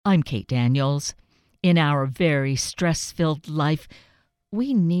I'm Kate Daniels. In our very stress-filled life,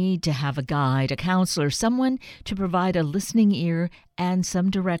 we need to have a guide, a counselor, someone to provide a listening ear and some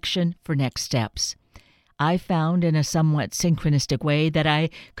direction for next steps. I found in a somewhat synchronistic way that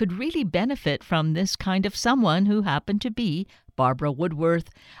I could really benefit from this kind of someone who happened to be Barbara Woodworth,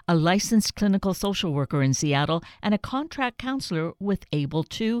 a licensed clinical social worker in Seattle and a contract counselor with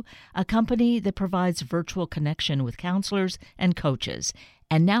Able2, a company that provides virtual connection with counselors and coaches.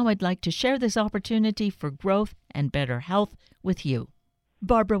 And now I'd like to share this opportunity for growth and better health with you.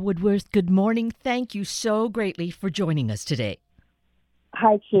 Barbara Woodworth, good morning. Thank you so greatly for joining us today.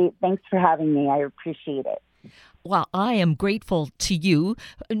 Hi, Kate. Thanks for having me. I appreciate it. Well, I am grateful to you,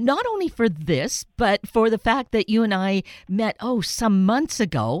 not only for this, but for the fact that you and I met, some months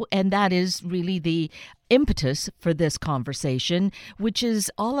ago, and that is really the impetus for this conversation, which is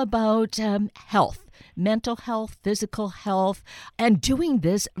all about health, mental health, physical health, and doing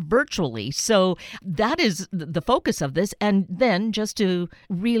this virtually. So that is the focus of this. And then just to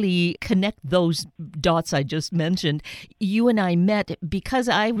really connect those dots I just mentioned, you and I met because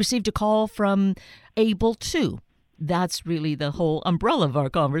I received a call from Able2. That's really the whole umbrella of our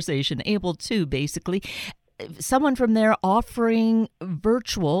conversation, Able2, basically. Someone from there offering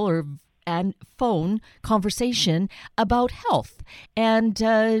virtual and phone conversation about health. And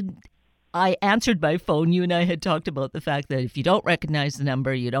I answered my phone. You and I had talked about the fact that if you don't recognize the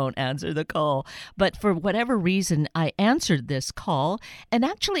number, you don't answer the call. But for whatever reason, I answered this call. And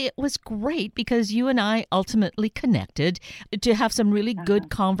actually, it was great because you and I ultimately connected to have some really good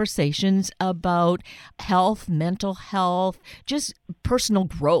conversations about health, mental health, just personal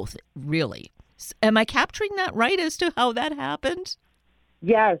growth, really. Am I capturing that right as to how that happened?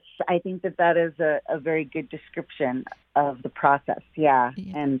 Yes, I think that is a very good description of the process. Yeah.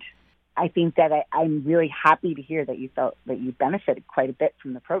 And I think that I'm really happy to hear that you felt that you benefited quite a bit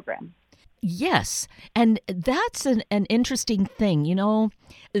from the program. Yes. And that's an interesting thing. You know,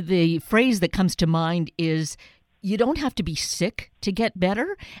 the phrase that comes to mind is you don't have to be sick to get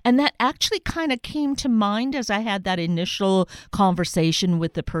better. And that actually kind of came to mind as I had that initial conversation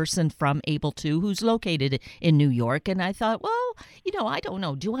with the person from Able2 who's located in New York. And I thought, well, I don't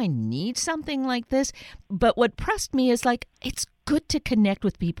know. Do I need something like this? But what pressed me is it's good to connect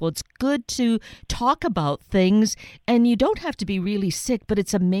with people. It's good to talk about things, and you don't have to be really sick, but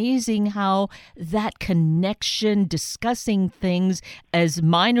it's amazing how that connection, discussing things, as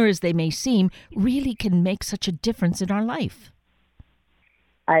minor as they may seem, really can make such a difference in our life.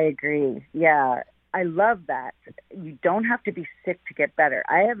 I agree. Yeah, I love that. You don't have to be sick to get better.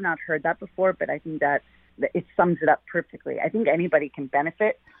 I have not heard that before, but I think that it sums it up perfectly. I think anybody can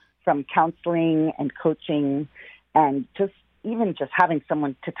benefit from counseling and coaching and just having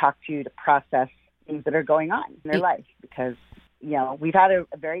someone to talk to process things that are going on in their life, because, we've had a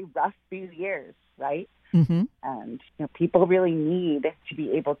very rough few years, right? Mm-hmm. And, people really need to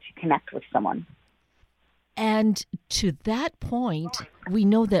be able to connect with someone. And to that point, we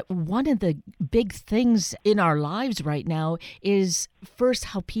know that one of the big things in our lives right now is first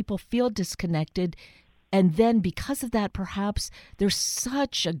how people feel disconnected. And then because of that, perhaps there's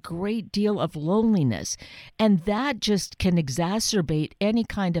such a great deal of loneliness. And that just can exacerbate any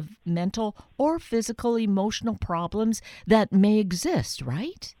kind of mental or physical, emotional problems that may exist,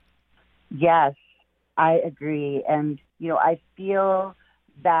 right? Yes, I agree. And, I feel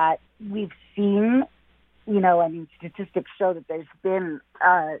that we've seen, statistics show that there's been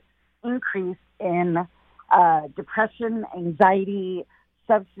an increase in depression, anxiety,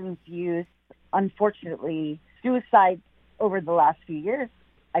 substance use, unfortunately, suicide over the last few years,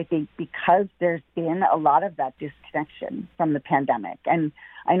 I think, because there's been a lot of that disconnection from the pandemic. And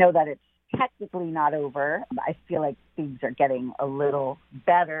I know that it's technically not over. I feel like things are getting a little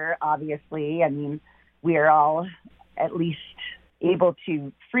better, obviously. I mean, we are all at least able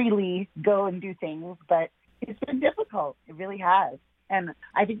to freely go and do things, but it's been difficult. It really has. And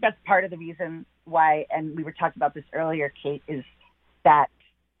I think that's part of the reason why, and we were talking about this earlier, Kate, is that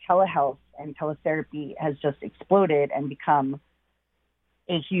telehealth and teletherapy has just exploded and become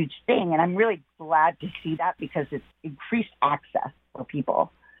a huge thing. And I'm really glad to see that because it's increased access for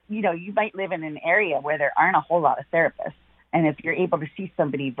people. You might live in an area where there aren't a whole lot of therapists. And if you're able to see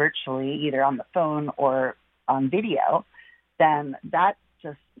somebody virtually, either on the phone or on video, then that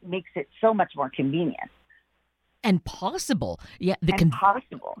just makes it so much more convenient. And possible. Yeah.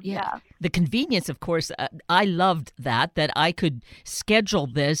 Possible. Yeah. The convenience, of course, I loved that I could schedule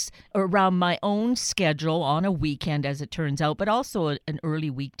this around my own schedule on a weekend, as it turns out, but also an early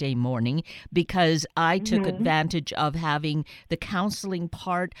weekday morning, because I took advantage of having the counseling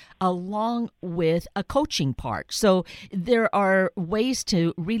part along with a coaching part. So there are ways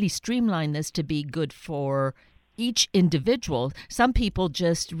to really streamline this to be good for each individual. Some people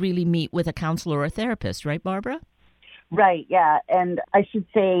just really meet with a counselor or a therapist, right, Barbara? Right, yeah. And I should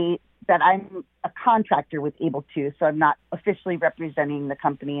say that I'm a contractor with Able To, so I'm not officially representing the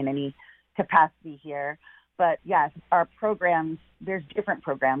company in any capacity here. But yes, our programs, there's different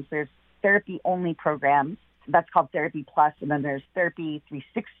programs. There's therapy-only programs. That's called Therapy Plus. And then there's Therapy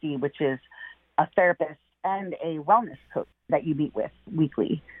 360, which is a therapist and a wellness coach that you meet with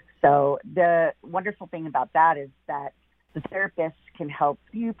weekly. So the wonderful thing about that is that the therapists can help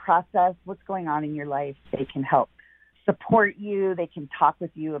you process what's going on in your life. They can help support you. They can talk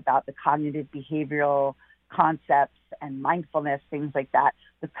with you about the cognitive behavioral concepts and mindfulness, things like that.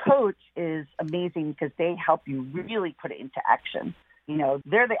 The coach is amazing because they help you really put it into action. You know,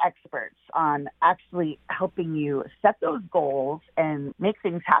 they're the experts on actually helping you set those goals and make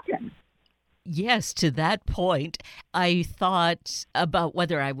things happen. Yes, to that point, I thought about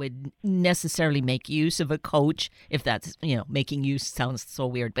whether I would necessarily make use of a coach, if that's, making use sounds so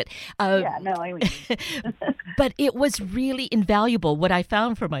weird, but yeah, no, I mean. But it was really invaluable. What I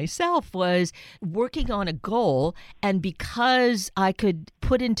found for myself was working on a goal, and because I could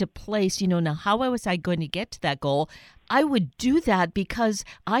put into place, now how was I going to get to that goal? I would do that because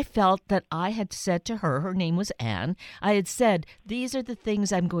I felt that I had said to her name was Anne, I had said, these are the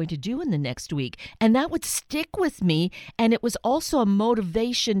things I'm going to do in the next week. And that would stick with me. And it was also a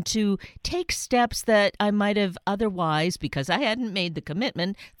motivation to take steps that I might have otherwise, because I hadn't made the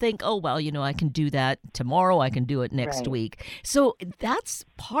commitment, think, oh, well, I can do that tomorrow. I can do it next week. So that's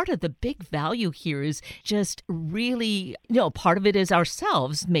part of the big value here, is just really, part of it is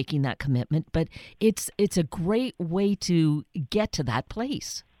ourselves making that commitment, but it's a great way to get to that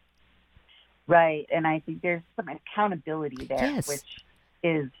place. Right. And I think there's some accountability there, which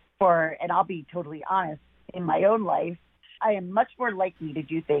is and I'll be totally honest, in my own life, I am much more likely to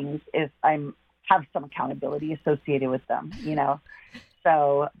do things if I have some accountability associated with them,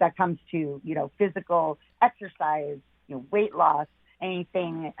 So that comes to, physical exercise, weight loss,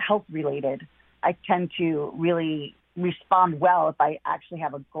 anything health related. I tend to really respond well if I actually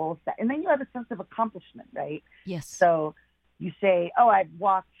have a goal set. And then you have a sense of accomplishment, right? Yes. So you say, oh, I've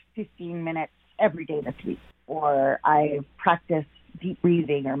walked 15 minutes every day this week, or I've practiced deep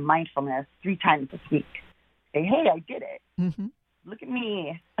breathing or mindfulness 3 times this week. Say, hey, I did it. Mm-hmm. Look at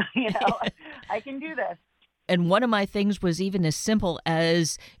me. I can do this. And one of my things was even as simple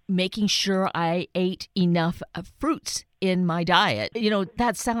as making sure I ate enough fruits in my diet.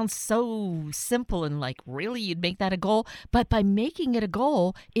 That sounds so simple and like, really, you'd make that a goal? But by making it a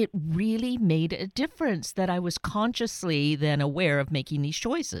goal, it really made a difference that I was consciously then aware of making these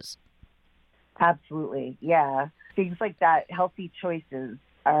choices. Absolutely. Yeah. Things like that, healthy choices,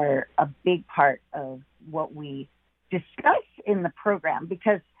 are a big part of what we discuss in the program,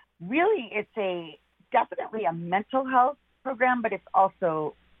 because really it's definitely a mental health program, but it's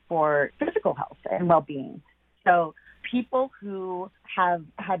also for physical health and well-being. So people who have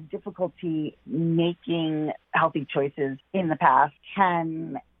had difficulty making healthy choices in the past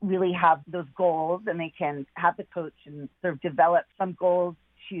can really have those goals, and they can have the coach and sort of develop some goals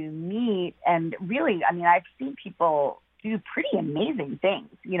to meet. And really, I've seen people do pretty amazing things,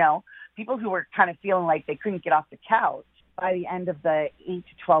 people who were kind of feeling like they couldn't get off the couch. By the end of the 8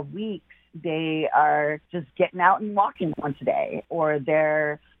 to 12 weeks, they are just getting out and walking once a day, or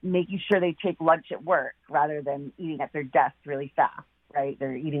they're making sure they take lunch at work rather than eating at their desk really fast, right?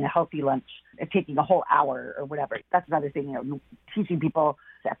 They're eating a healthy lunch and taking a whole hour or whatever. That's another thing, teaching people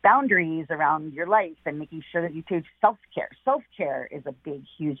set boundaries around your life and making sure that you take self-care. Self-care is a big,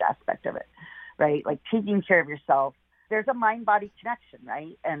 huge aspect of it, right? Like taking care of yourself. There's a mind-body connection,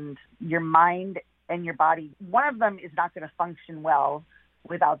 right? And your mind and your body, one of them is not going to function well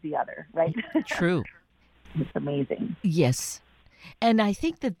without the other, right? True. It's amazing. Yes. And I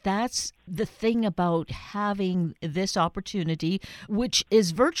think that that's the thing about having this opportunity, which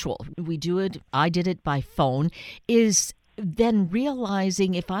is virtual. I did it by phone, is then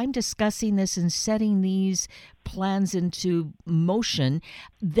realizing if I'm discussing this and setting these plans into motion,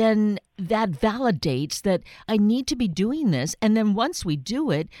 then that validates that I need to be doing this. And then once we do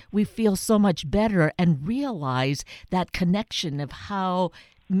it, we feel so much better and realize that connection of how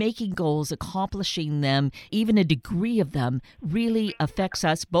making goals, accomplishing them, even a degree of them, really affects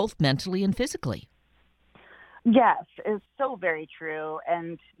us both mentally and physically. Yes, it's so very true.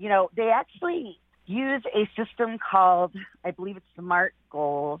 And, they actually use a system called, I believe it's SMART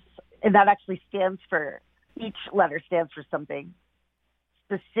goals, and that actually each letter stands for something: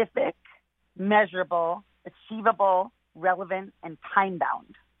 specific, measurable, achievable, relevant, and time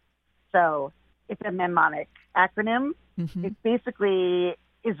bound. So it's a mnemonic acronym. Mm-hmm. It basically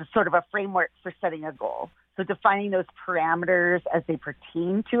is a sort of a framework for setting a goal. So defining those parameters as they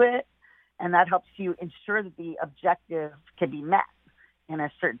pertain to it, and that helps you ensure that the objective can be met in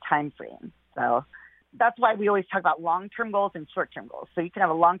a certain time frame. So that's why we always talk about long-term goals and short-term goals. So you can have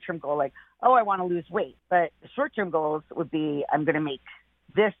a long-term goal like, oh, I want to lose weight. But the short-term goals would be, I'm going to make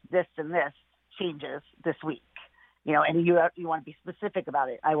this, and this changes this week. And you want to be specific about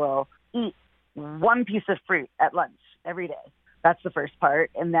it. I will eat one piece of fruit at lunch every day. That's the first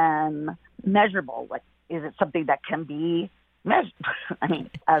part. And then measurable, like, is it something that can be measured? I mean,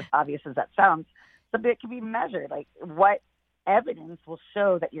 as obvious as that sounds, something that can be measured. Like, what evidence will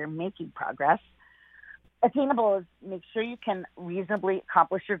show that you're making progress? Attainable is make sure you can reasonably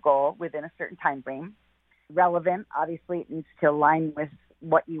accomplish your goal within a certain time frame. Relevant, obviously, it needs to align with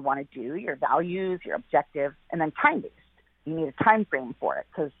what you want to do, your values, your objectives, and then time-based. You need a time frame for it,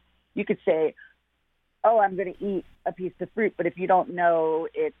 because you could say, oh, I'm going to eat a piece of fruit, but if you don't know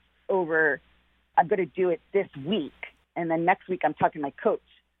it's over, I'm going to do it this week, and then next week I'm talking to my coach,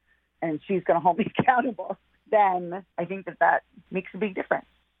 and she's going to hold me accountable, then I think that makes a big difference.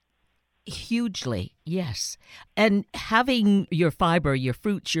 Hugely, yes. And having your fiber, your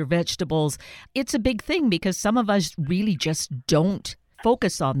fruits, your vegetables, it's a big thing because some of us really just don't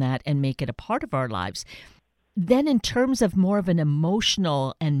focus on that and make it a part of our lives. Then in terms of more of an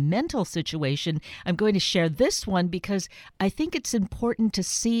emotional and mental situation, I'm going to share this one because I think it's important to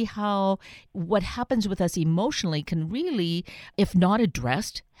see how what happens with us emotionally can really, if not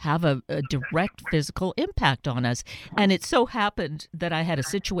addressed, have a direct physical impact on us. And it so happened that I had a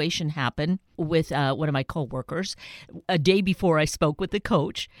situation happen with one of my coworkers a day before I spoke with the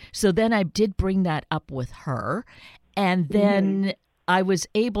coach. So then I did bring that up with her. And then I was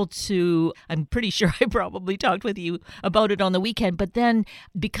able to, I'm pretty sure I probably talked with you about it on the weekend, but then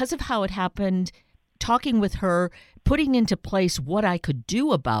because of how it happened, talking with her, putting into place what I could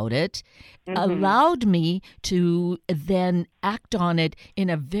do about it, allowed me to then act on it in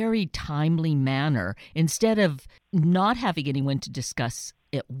a very timely manner instead of not having anyone to discuss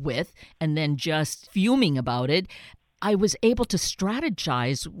it with and then just fuming about it. I was able to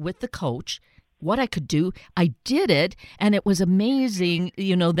strategize with the coach what I could do. I did it, and it was amazing,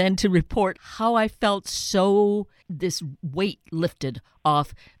 then to report how I felt this weight lifted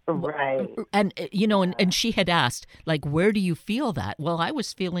off. Right. And, and she had asked, like, where do you feel that? Well, I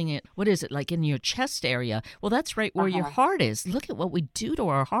was feeling it, what is it, like in your chest area? Well, that's right where your heart is. Look at what we do to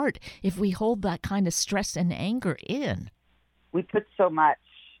our heart if we hold that kind of stress and anger in. We put so much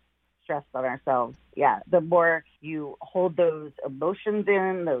stress on ourselves. Yeah, the more you hold those emotions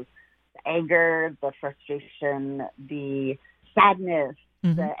in, those anger, the frustration, the sadness,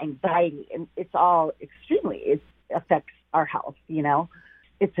 the anxiety, and it's all it affects our health,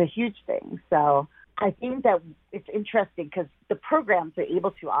 It's a huge thing. So I think that it's interesting because the programs that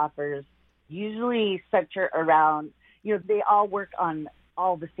Able to offers usually center around, they all work on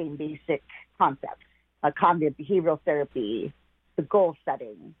all the same basic concepts, cognitive behavioral therapy, the goal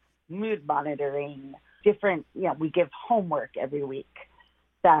setting, mood monitoring, different, we give homework every week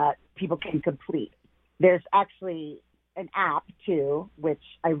that people can complete. There's actually an app, too, which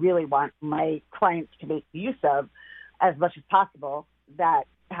I really want my clients to make use of as much as possible, that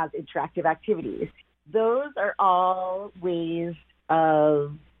has interactive activities. Those are all ways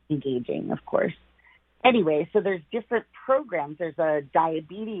of engaging, of course. Anyway, so there's different programs. There's a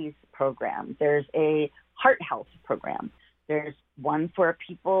diabetes program. There's a heart health program. There's one for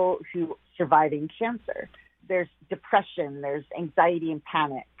people who surviving cancer. There's depression, there's anxiety and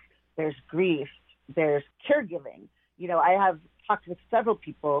panic, there's grief, there's caregiving. I have talked with several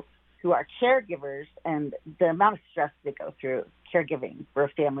people who are caregivers, and the amount of stress they go through caregiving for a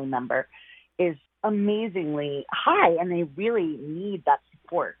family member is amazingly high, and they really need that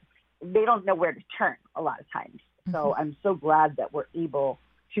support. They don't know where to turn a lot of times. So I'm so glad that we're able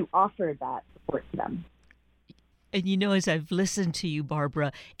to offer that support to them. And as I've listened to you,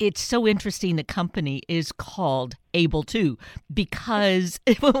 Barbara, it's so interesting the company is called Able To, because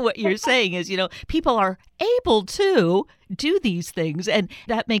what you're saying is, people are able to do these things, and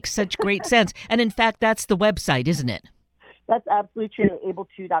that makes such great sense. And in fact, that's the website, isn't it? That's absolutely true,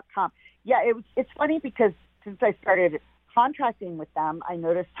 able2.com. Yeah, it's funny because since I started contracting with them, I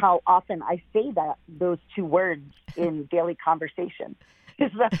noticed how often I say those two words in daily conversation.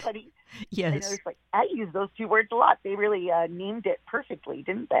 Isn't that funny? I know Yes. it's like, I use those two words a lot. They really named it perfectly,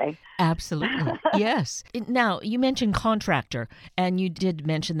 didn't they? Absolutely. Yes. Now, you mentioned contractor, and you did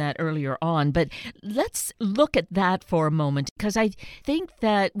mention that earlier on, but let's look at that for a moment because I think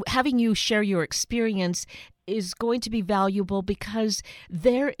that having you share your experience is going to be valuable because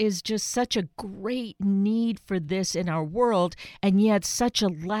there is just such a great need for this in our world, and yet such a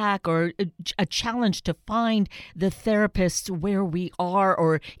lack or a challenge to find the therapists where we are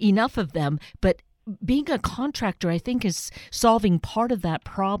or enough of them. But being a contractor, I think, is solving part of that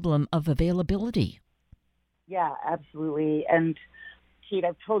problem of availability. Yeah, absolutely. And Kate,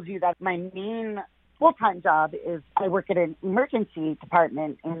 I've told you that my main full-time job is I work at an emergency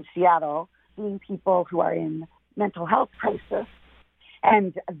department in Seattle, seeing people who are in mental health crisis.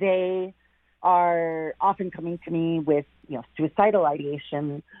 And they are often coming to me with, suicidal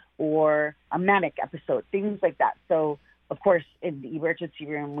ideation or a manic episode, things like that. So, of course, in the emergency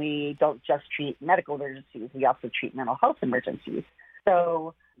room, we don't just treat medical emergencies. We also treat mental health emergencies.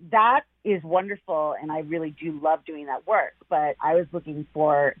 So that is wonderful, and I really do love doing that work. But I was looking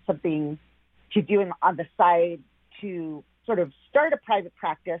for something to do on the side to sort of start a private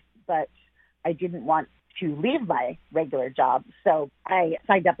practice, but I didn't want to leave my regular job. So I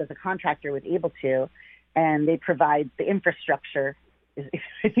signed up as a contractor with Able to, and they provide the infrastructure,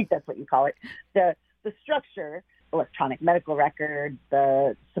 I think that's what you call it, the structure, electronic medical record,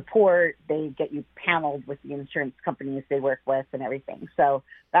 the support. They get you paneled with the insurance companies they work with and everything. So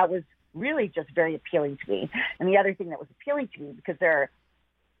that was really just very appealing to me. And the other thing that was appealing to me, because there are,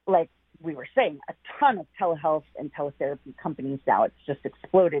 like we were saying, a ton of telehealth and teletherapy companies now. It's just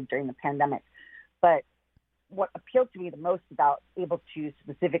exploded during the pandemic. But what appealed to me the most about Able to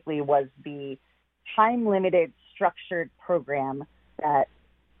specifically was the time-limited structured program that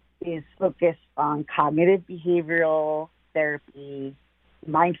is focused on cognitive behavioral therapy,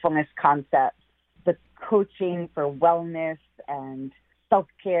 mindfulness concepts, the coaching for wellness and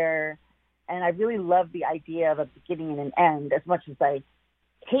self-care. And I really love the idea of a beginning and an end. As much as I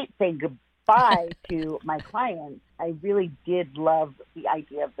hate saying goodbye to my clients, I really did love the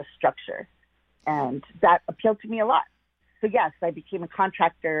idea of the structure. And that appealed to me a lot. So yes, I became a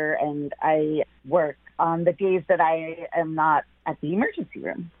contractor, and I work on the days that I am not at the emergency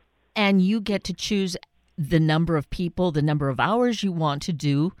room. And you get to choose the number of people, the number of hours you want to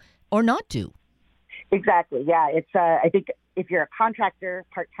do or not do. Exactly. Yeah. It's, I think if you're a contractor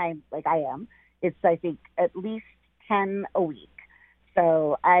part-time like I am, it's, I think, at least 10 a week.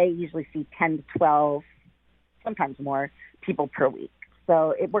 So I usually see 10 to 12, sometimes more, people per week.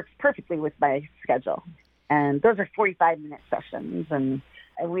 So it works perfectly with my schedule. And those are 45-minute sessions. And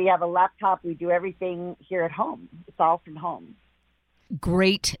we have a laptop. We do everything here at home. It's all from home.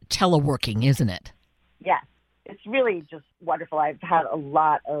 Great teleworking, isn't it? Yeah, it's really just wonderful. I've had a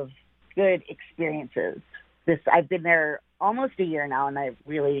lot of good experiences. I've been there almost a year now, and I've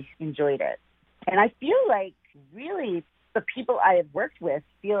really enjoyed it. And I feel like really the people I have worked with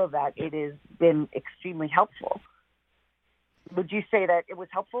feel that it has been extremely helpful. Would you say that it was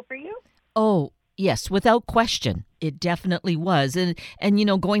helpful for you? Oh, yes, without question. It definitely was. And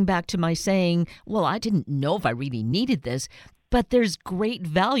going back to my saying, well, I didn't know if I really needed this, but there's great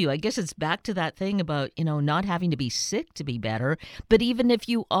value. I guess it's back to that thing about, not having to be sick to be better. But even if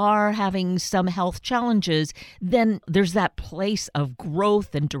you are having some health challenges, then there's that place of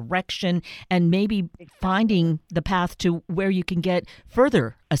growth and direction and maybe finding the path to where you can get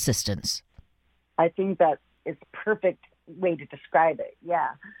further assistance. I think that is a perfect way to describe it.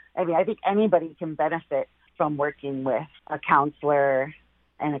 Yeah. I mean, I think anybody can benefit from working with a counselor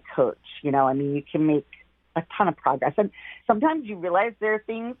and a coach. You can make a ton of progress. And sometimes you realize there are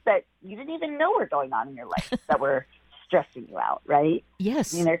things that you didn't even know were going on in your life that were stressing you out, right?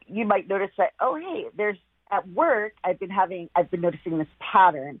 Yes. You might notice that, oh, hey, at work, I've been noticing this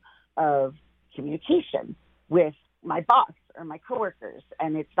pattern of communication with my boss or my coworkers,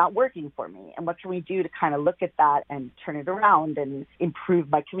 and it's not working for me. And what can we do to kind of look at that and turn it around and improve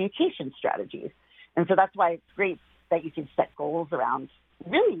my communication strategies? And so that's why it's great that you can set goals around.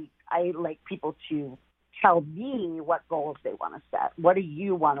 Really, I like people to tell me what goals they want to set. What do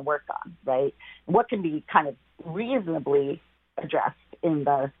you want to work on, right? What can be kind of reasonably addressed in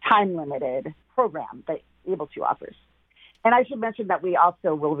the time-limited program that Able to offers. And I should mention that we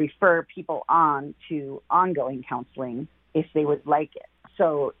also will refer people on to ongoing counseling if they would like it.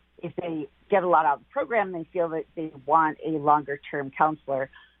 So if they get a lot out of the program, they feel that they want a longer-term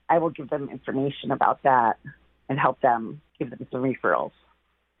counselor, I will give them information about that and help them, give them some referrals.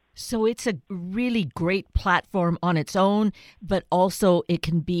 So it's a really great platform on its own, but also it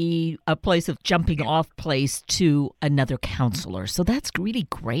can be a place of jumping off place to another counselor. So that's really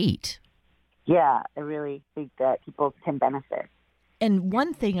great. Yeah, I really think that people can benefit. And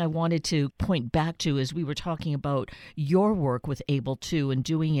one thing I wanted to point back to is we were talking about your work with Able To and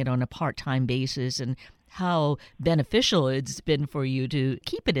doing it on a part-time basis and how beneficial it's been for you to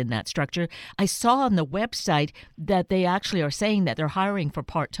keep it in that structure. I saw on the website that they actually are saying that they're hiring for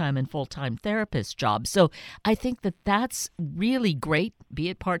part-time and full-time therapist jobs. So I think that that's really great, be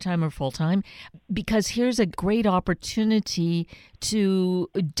it part-time or full-time, because here's a great opportunity to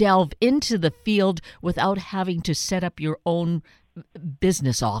delve into the field without having to set up your own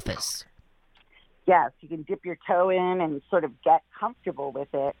business office. Yes, you can dip your toe in and sort of get comfortable with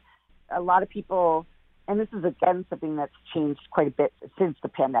it. A lot of people, and this is again something that's changed quite a bit since the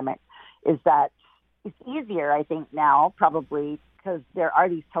pandemic, is that it's easier, I think, now probably because there are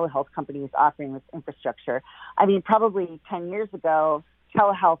these telehealth companies offering this infrastructure. I mean, probably 10 years ago,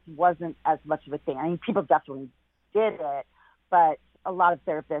 telehealth wasn't as much of a thing. I mean, people definitely did it, but a lot of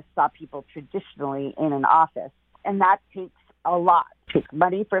therapists saw people traditionally in an office, and that takes a lot. It takes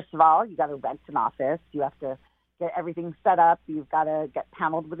money, first of all. You got to rent an office. You have to get everything set up. You've got to get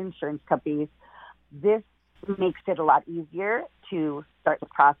paneled with insurance companies. This makes it a lot easier to start the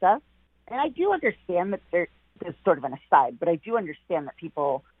process. And I do understand that there's sort of an aside, but I do understand that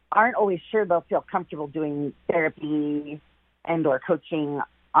people aren't always sure they'll feel comfortable doing therapy and or coaching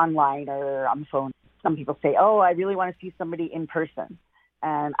online or on the phone. Some people say, oh, I really want to see somebody in person.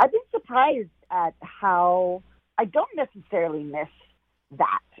 And I've been surprised at how I don't necessarily miss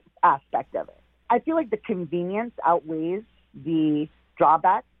that aspect of it. I feel like the convenience outweighs the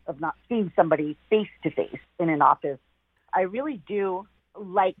drawback of not seeing somebody face to face in an office. I really do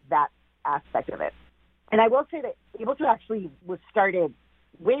like that aspect of it. And I will say that Able To actually was started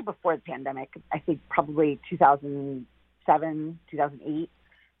way before the pandemic, I think probably 2007, 2008.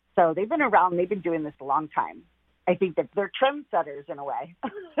 So they've been around, they've been doing this a long time. I think that they're trendsetters in a way.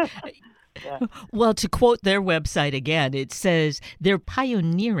 Yeah. Well, to quote their website again, it says they're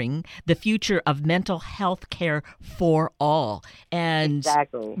pioneering the future of mental health care for all. And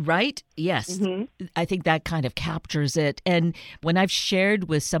exactly. Right? Yes. Mm-hmm. I think that kind of captures it. And when I've shared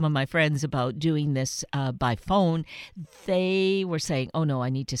with some of my friends about doing this by phone, they were saying, oh, no, I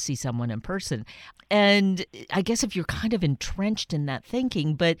need to see someone in person. And I guess if you're kind of entrenched in that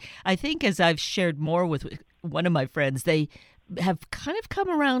thinking, but I think as I've shared more with one of my friends, they have kind of come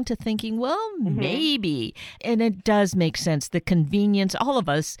around to thinking, well, maybe. And it does make sense. The convenience, all of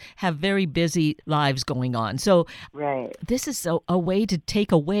us have very busy lives going on. So This is a way to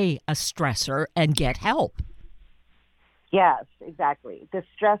take away a stressor and get help. Yes, exactly. The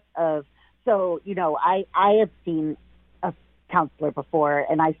stress of, so, I have seen a counselor before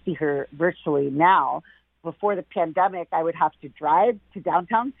and I see her virtually now. Before the pandemic, I would have to drive to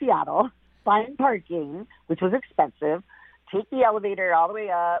downtown Seattle, find parking, which was expensive, take the elevator all the way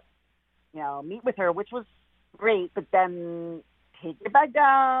up, meet with her, which was great, but then take it back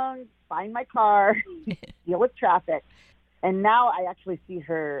down, find my car, deal with traffic. And now I actually see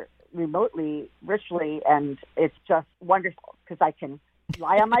her remotely, virtually, and it's just wonderful because I can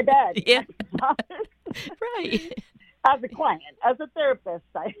lie on my bed. Yeah. Right. As a client, as a therapist,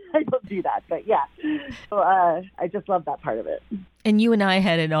 I don't do that. But yeah, so I just love that part of it. And you and I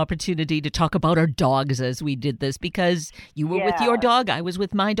had an opportunity to talk about our dogs as we did this because you were with your dog, I was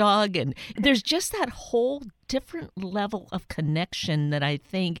with my dog. And there's just that whole different level of connection that I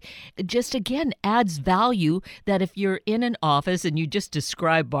think just, again, adds value that if you're in an office and you just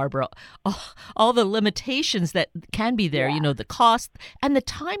described, Barbara, all the limitations that can be there, the cost and the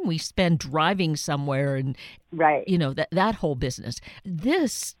time we spend driving somewhere and, that whole business.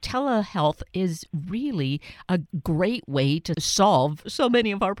 This telehealth is really a great way to solve so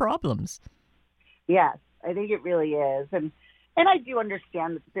many of our problems. Yes, I think it really is. And I do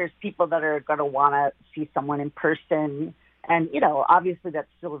understand that there's people that are going to want to see someone in person. And, obviously that's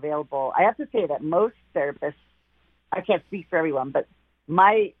still available. I have to say that most therapists, I can't speak for everyone, but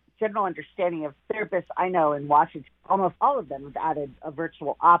my general understanding of therapists I know in Washington, almost all of them have added a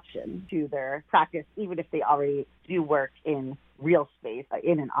virtual option to their practice, even if they already do work in real space,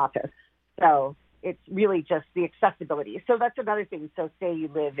 in an office. So it's really just the accessibility. So that's another thing. So say you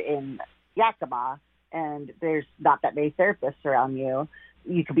live in Yakima and there's not that many therapists around you.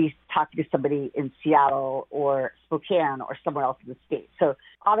 You could be talking to somebody in Seattle or Spokane or somewhere else in the state. So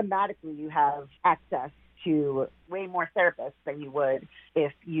automatically you have access to way more therapists than you would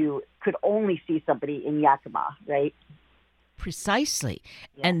if you could only see somebody in Yakima, right? Precisely.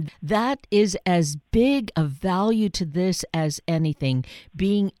 Yeah. And that is as big a value to this as anything,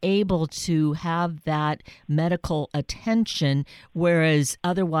 being able to have that medical attention, whereas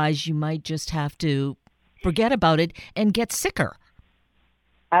otherwise you might just have to forget about it and get sicker.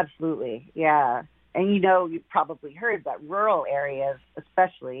 Absolutely. Yeah. And you've probably heard that rural areas,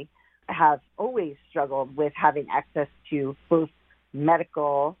 especially, have always struggled with having access to both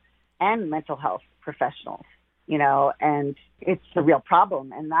medical and mental health professionals, and it's a real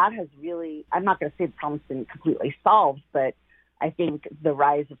problem. And that has really, I'm not going to say the problem's been completely solved, but I think the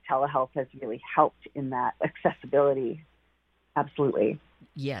rise of telehealth has really helped in that accessibility. Absolutely.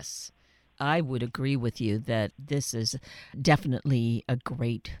 Yes. I would agree with you that this is definitely a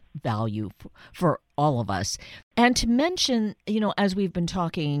great value for all of us. And to mention, as we've been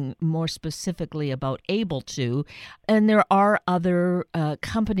talking more specifically about Able To, and there are other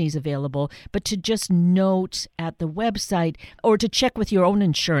companies available, but to just note at the website or to check with your own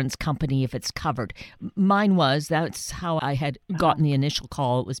insurance company if it's covered. That's how I had gotten the initial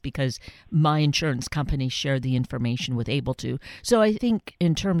call. It was because my insurance company shared the information with Able To. So I think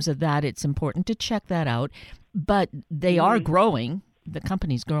in terms of that, it's important to check that out. But they are growing. The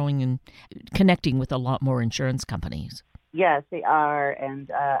company's growing and connecting with a lot more insurance companies. Yes, they are. And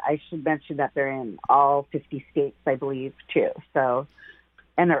I should mention that they're in all 50 states, I believe, too. So,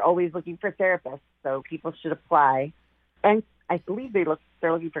 and they're always looking for therapists. So people should apply. And I believe they're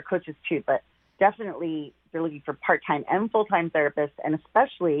looking for coaches too, but definitely they're looking for part-time and full-time therapists. And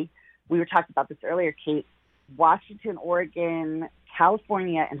especially, we were talking about this earlier, Kate, Washington, Oregon,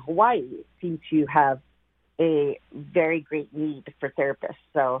 California, and Hawaii seem to have a very great need for therapists.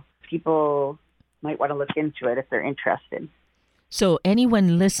 So people might want to look into it if they're interested. So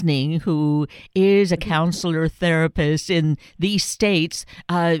anyone listening who is a counselor therapist in these states,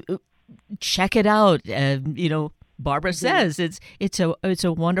 check it out. Barbara says it's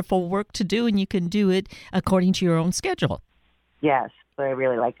a wonderful work to do, and you can do it according to your own schedule. Yes, what I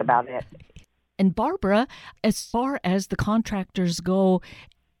really like about it. And Barbara, as far as the contractors go,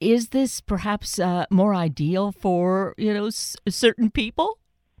 is this perhaps more ideal for, certain people?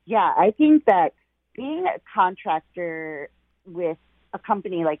 Yeah, I think that being a contractor with a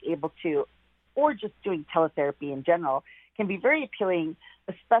company like Able To, or just doing teletherapy in general, can be very appealing,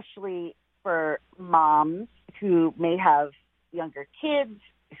 especially for moms who may have younger kids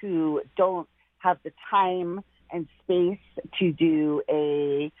who don't have the time and space to do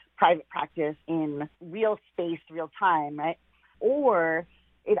a private practice in real space, real time, right? Or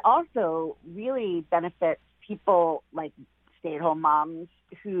it also really benefits people like stay-at-home moms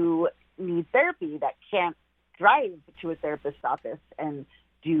who need therapy that can't drive to a therapist's office and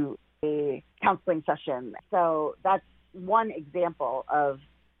do a counseling session. So that's one example of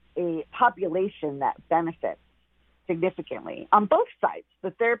a population that benefits significantly on both sides,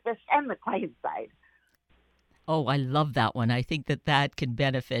 the therapist and the client side. Oh, I love that one. I think that can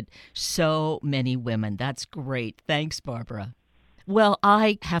benefit so many women. That's great. Thanks, Barbara. Well,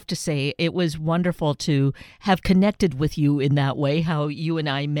 I have to say it was wonderful to have connected with you in that way, how you and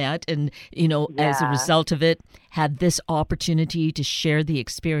I met and, as a result of it, had this opportunity to share the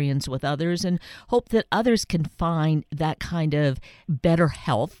experience with others and hope that others can find that kind of better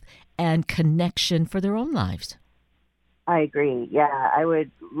health and connection for their own lives. I agree. Yeah, I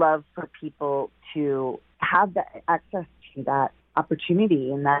would love for people to have that access to that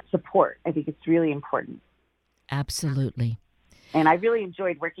opportunity and that support. I think it's really important. Absolutely. And I really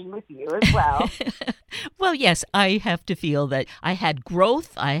enjoyed working with you as well. Well, yes, I have to feel that I had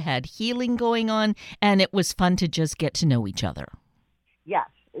growth, I had healing going on, and it was fun to just get to know each other. Yes,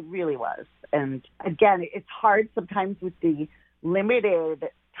 it really was. And again, it's hard sometimes with the limited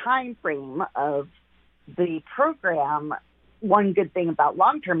time frame of the program. One good thing about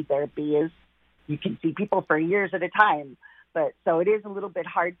long-term therapy is you can see people for years at a time. But so it is a little bit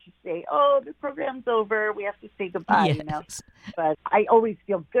hard to say, oh, the program's over, we have to say goodbye, Yes. But I always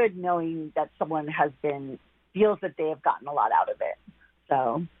feel good knowing that someone feels that they have gotten a lot out of it.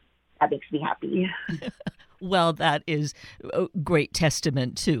 So that makes me happy. Well, that is a great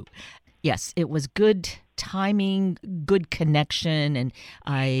testament, too. Yes, it was good timing, good connection, and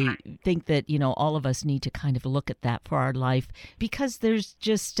I think that, all of us need to kind of look at that for our life because there's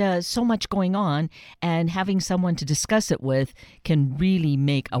just so much going on, and having someone to discuss it with can really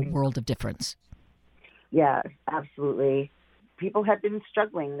make a world of difference. Yeah, absolutely. People have been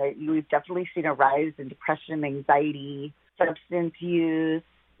struggling. We've definitely seen a rise in depression, anxiety, substance use,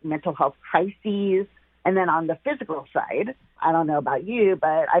 mental health crises. And then on the physical side, I don't know about you,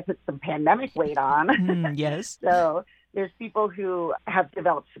 but I put some pandemic weight on. Yes. So there's people who have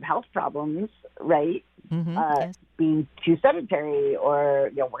developed some health problems, right? Yes. Being too sedentary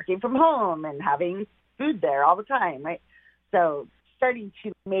or, working from home and having food there all the time, right? So starting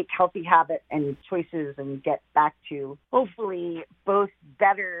to make healthy habit and choices and get back to hopefully both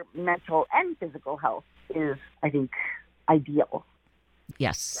better mental and physical health is, I think, ideal.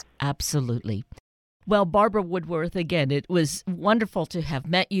 Yes, absolutely. Well, Barbara Woodworth, again, it was wonderful to have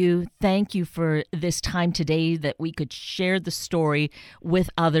met you. Thank you for this time today that we could share the story with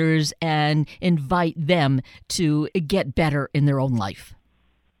others and invite them to get better in their own life.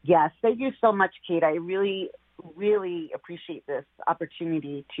 Yes, thank you so much, Kate. I really, really appreciate this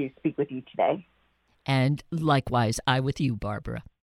opportunity to speak with you today. And likewise, I with you, Barbara.